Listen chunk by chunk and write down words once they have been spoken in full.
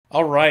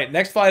All right,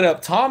 next fight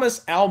up,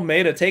 Thomas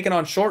Almeida taking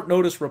on short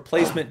notice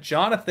replacement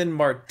Jonathan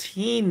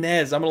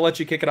Martinez. I'm going to let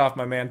you kick it off,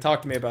 my man.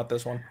 Talk to me about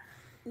this one.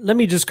 Let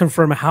me just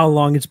confirm how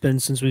long it's been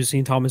since we've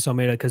seen Thomas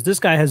Almeida because this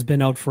guy has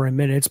been out for a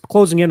minute. It's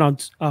closing in on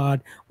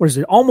what is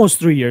it? Almost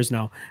 3 years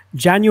now.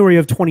 January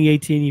of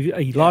 2018, he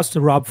Yeah. lost to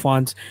Rob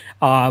Font.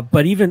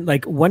 But even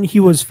like when he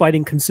was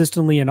fighting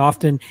consistently and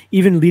often,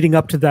 even leading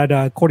up to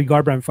that Cody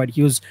Garbrandt fight,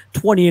 he was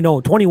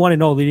 20-0,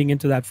 21-0 leading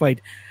into that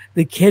fight.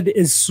 The kid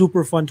is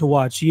super fun to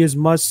watch. He is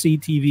must see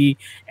TV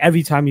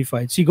every time he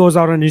fights. He goes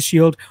out on his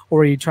shield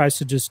or he tries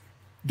to just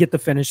get the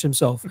finish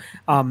himself.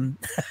 Um,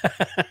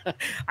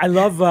 I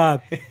love.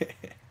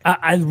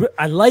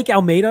 I like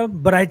Almeida,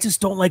 but I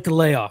just don't like the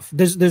layoff.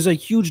 There's a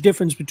huge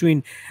difference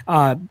between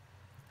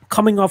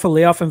coming off a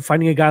layoff and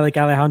fighting a guy like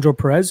Alejandro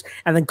Perez,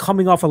 and then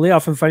coming off a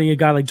layoff and fighting a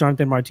guy like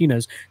Jonathan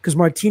Martinez, because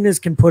Martinez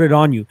can put it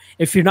on you.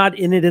 If you're not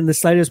in it in the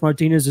slightest,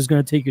 Martinez is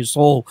going to take your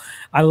soul.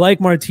 I like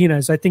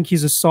Martinez. I think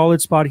he's a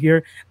solid spot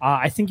here.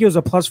 I think he was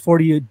a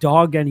 +40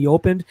 dog and he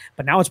opened,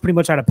 but now it's pretty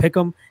much how to pick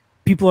him.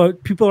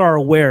 People are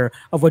aware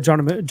of what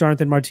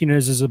Jonathan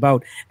Martinez is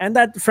about, and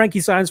that Frankie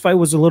Saenz fight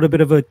was a little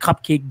bit of a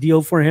cupcake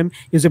deal for him.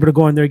 He was able to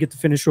go in there and get the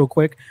finish real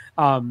quick.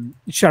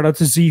 Shout out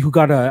to Z, who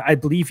got I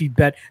believe he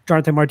bet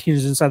Jonathan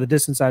Martinez inside the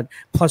distance at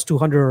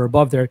 +200 or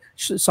above there.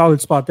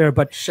 Solid spot there.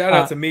 But Shout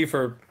out to me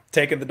for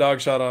taking the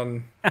dog shot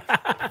on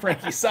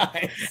Frankie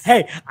Saenz.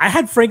 hey, I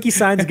had Frankie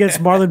Saenz against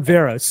Marlon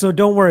Vera, so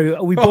don't worry.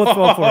 We both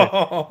fell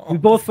for it. We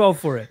both fell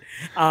for it.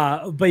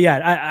 But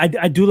yeah,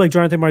 I do like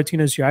Jonathan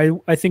Martinez here.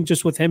 I think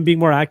just with him being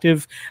more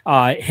active,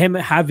 him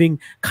having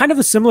kind of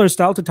a similar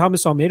style to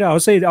Thomas Almeida. I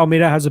would say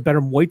Almeida has a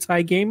better Muay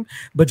Thai game,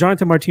 but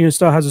Jonathan Martinez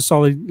still has a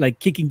solid like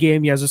kicking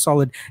game. He has a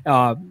solid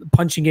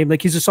punching game.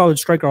 Like he's a solid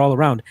striker all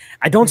around.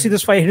 I don't see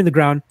this fight hitting the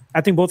ground. I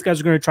think both guys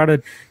are going to try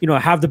to,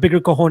 have the bigger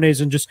cojones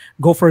and just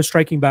go for a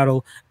striking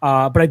battle.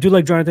 But I do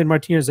like Jonathan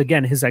Martinez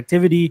again. His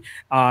activity,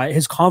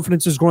 his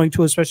confidence is growing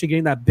too, especially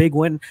getting that big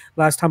win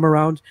last time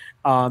around.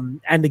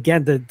 And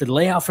again, the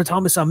layout for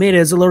Thomas Almeida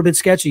is a little bit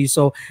sketchy.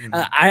 So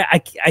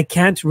I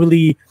can't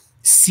really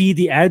see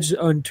the edge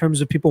in terms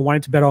of people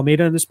wanting to bet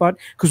Almeida in this spot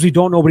because we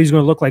don't know what he's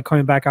going to look like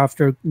coming back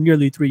after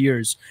nearly 3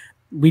 years.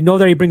 We know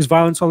that he brings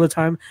violence all the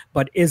time,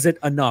 but is it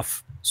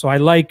enough? So I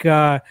like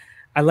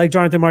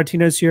Jonathan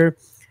Martinez here.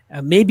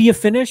 Maybe a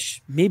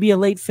finish, maybe a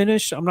late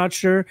finish. I'm not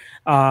sure,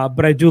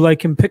 but I do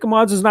like him. Pick'em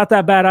odds is not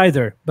that bad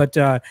either. But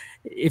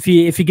if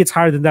he gets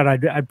higher than that,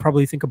 I'd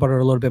probably think about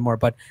it a little bit more.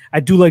 But I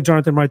do like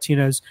Jonathan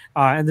Martinez,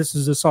 and this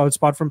is a solid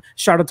spot from.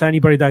 Shout out to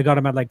anybody that got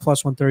him at like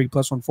 +130,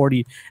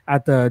 +140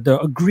 at the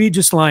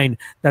egregious line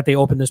that they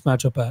opened this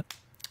matchup at.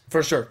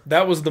 For sure.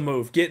 That was the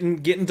move.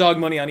 Getting dog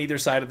money on either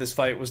side of this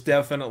fight was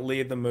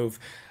definitely the move.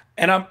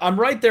 And I'm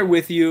right there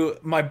with you.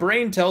 My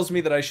brain tells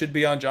me that I should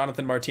be on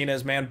Jonathan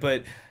Martinez, man,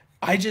 but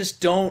I just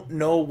don't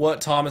know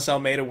what Thomas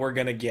Almeida we're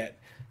going to get.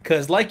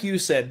 Because like you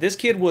said, this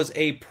kid was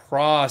a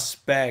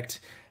prospect.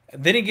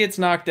 Then he gets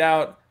knocked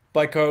out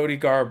by Cody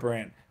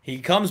Garbrandt. He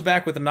comes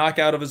back with a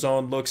knockout of his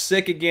own, looks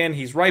sick again.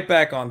 He's right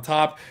back on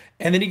top.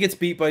 And then he gets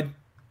beat by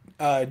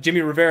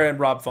Jimmy Rivera and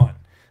Rob Font.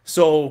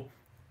 So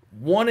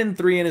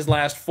 1-3 in his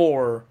last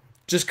four,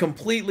 just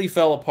completely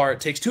fell apart.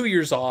 Takes 2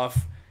 years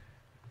off.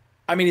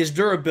 I mean, his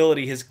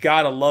durability has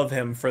got to love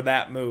him for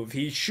that move.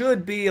 He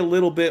should be a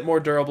little bit more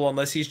durable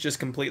unless he's just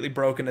completely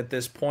broken at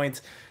this point.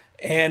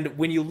 And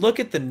when you look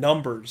at the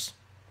numbers,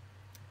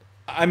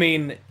 I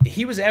mean,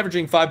 he was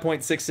averaging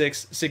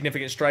 5.66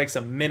 significant strikes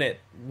a minute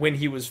when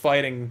he was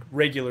fighting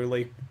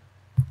regularly.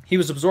 He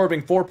was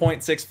absorbing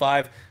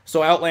 4.65,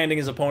 so outlanding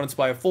his opponents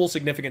by a full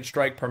significant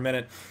strike per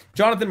minute.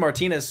 Jonathan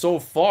Martinez so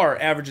far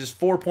averages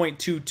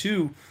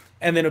 4.22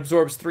 and then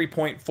absorbs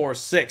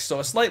 3.46,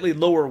 so a slightly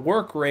lower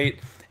work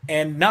rate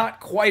and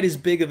not quite as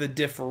big of a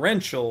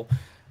differential.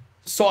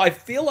 So I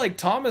feel like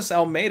Thomas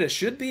Almeida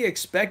should be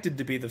expected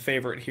to be the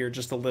favorite here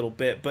just a little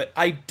bit, but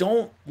I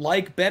don't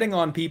like betting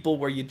on people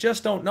where you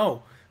just don't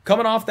know.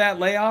 Coming off that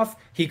layoff,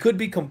 he could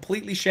be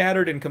completely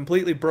shattered and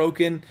completely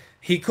broken.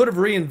 He could have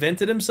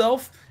reinvented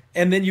himself,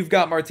 and then you've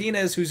got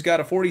Martinez, who's got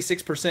a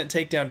 46%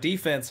 takedown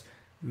defense.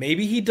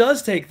 Maybe he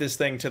does take this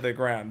thing to the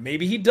ground.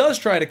 Maybe he does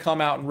try to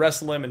come out and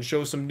wrestle him and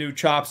show some new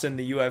chops in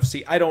the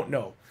UFC. I don't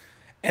know.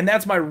 And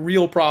that's my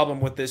real problem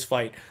with this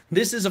fight.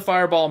 This is a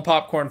fireball and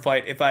popcorn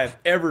fight if I have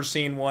ever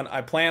seen one. I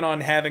plan on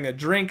having a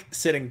drink,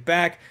 sitting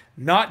back,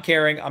 not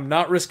caring. I'm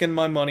not risking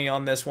my money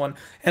on this one.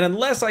 And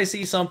unless I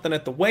see something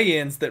at the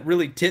weigh-ins that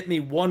really tip me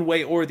one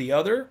way or the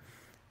other,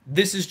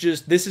 this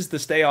is the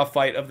stay-off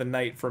fight of the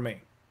night for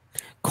me.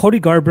 Cody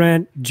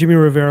Garbrandt, Jimmy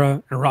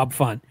Rivera, and Rob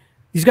Font.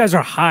 These guys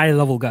are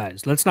high-level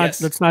guys. Let's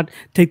not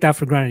take that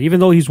for granted. Even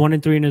though he's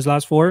 1-3 in his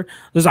last four,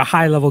 those are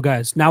high-level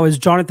guys. Now, is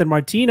Jonathan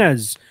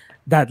Martinez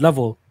that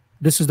level?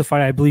 This is the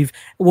fight I believe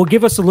will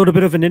give us a little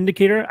bit of an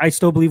indicator. I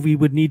still believe we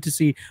would need to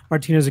see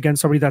Martinez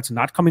against somebody that's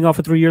not coming off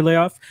a 3-year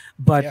layoff,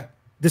 but yeah,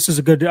 this is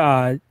a good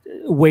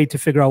way to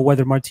figure out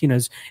whether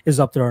Martinez is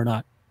up there or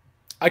not.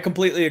 I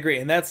completely agree,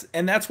 and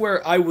that's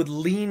where I would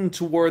lean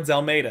towards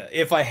Almeida.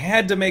 If I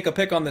had to make a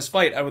pick on this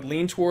fight, I would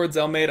lean towards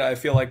Almeida, I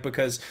feel like,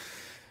 because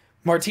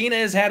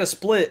Martinez had a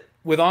split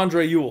with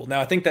Andre Ewell.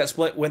 Now, I think that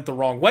split went the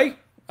wrong way.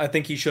 I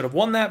think he should have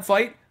won that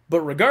fight.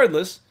 But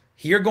regardless,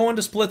 you're going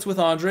to splits with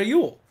Andre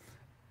Ewell.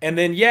 And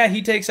then, yeah,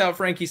 he takes out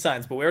Frankie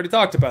Saenz, but we already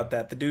talked about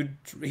that. The dude,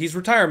 he's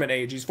retirement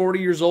age. He's 40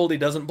 years old. He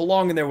doesn't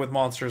belong in there with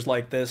monsters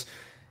like this.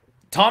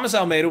 Thomas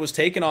Almeida was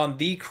taken on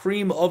the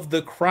cream of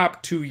the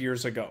crop 2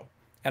 years ago.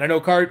 And I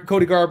know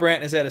Cody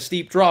Garbrandt has had a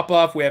steep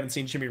drop-off. We haven't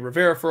seen Jimmy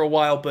Rivera for a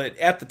while, but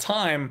at the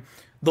time,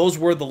 those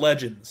were the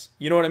legends.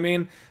 You know what I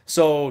mean?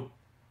 So,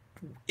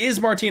 is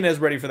Martinez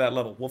ready for that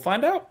level? We'll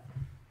find out.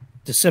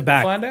 Just sit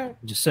back. We'll find out.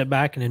 Just sit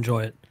back and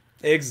enjoy it.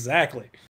 Exactly.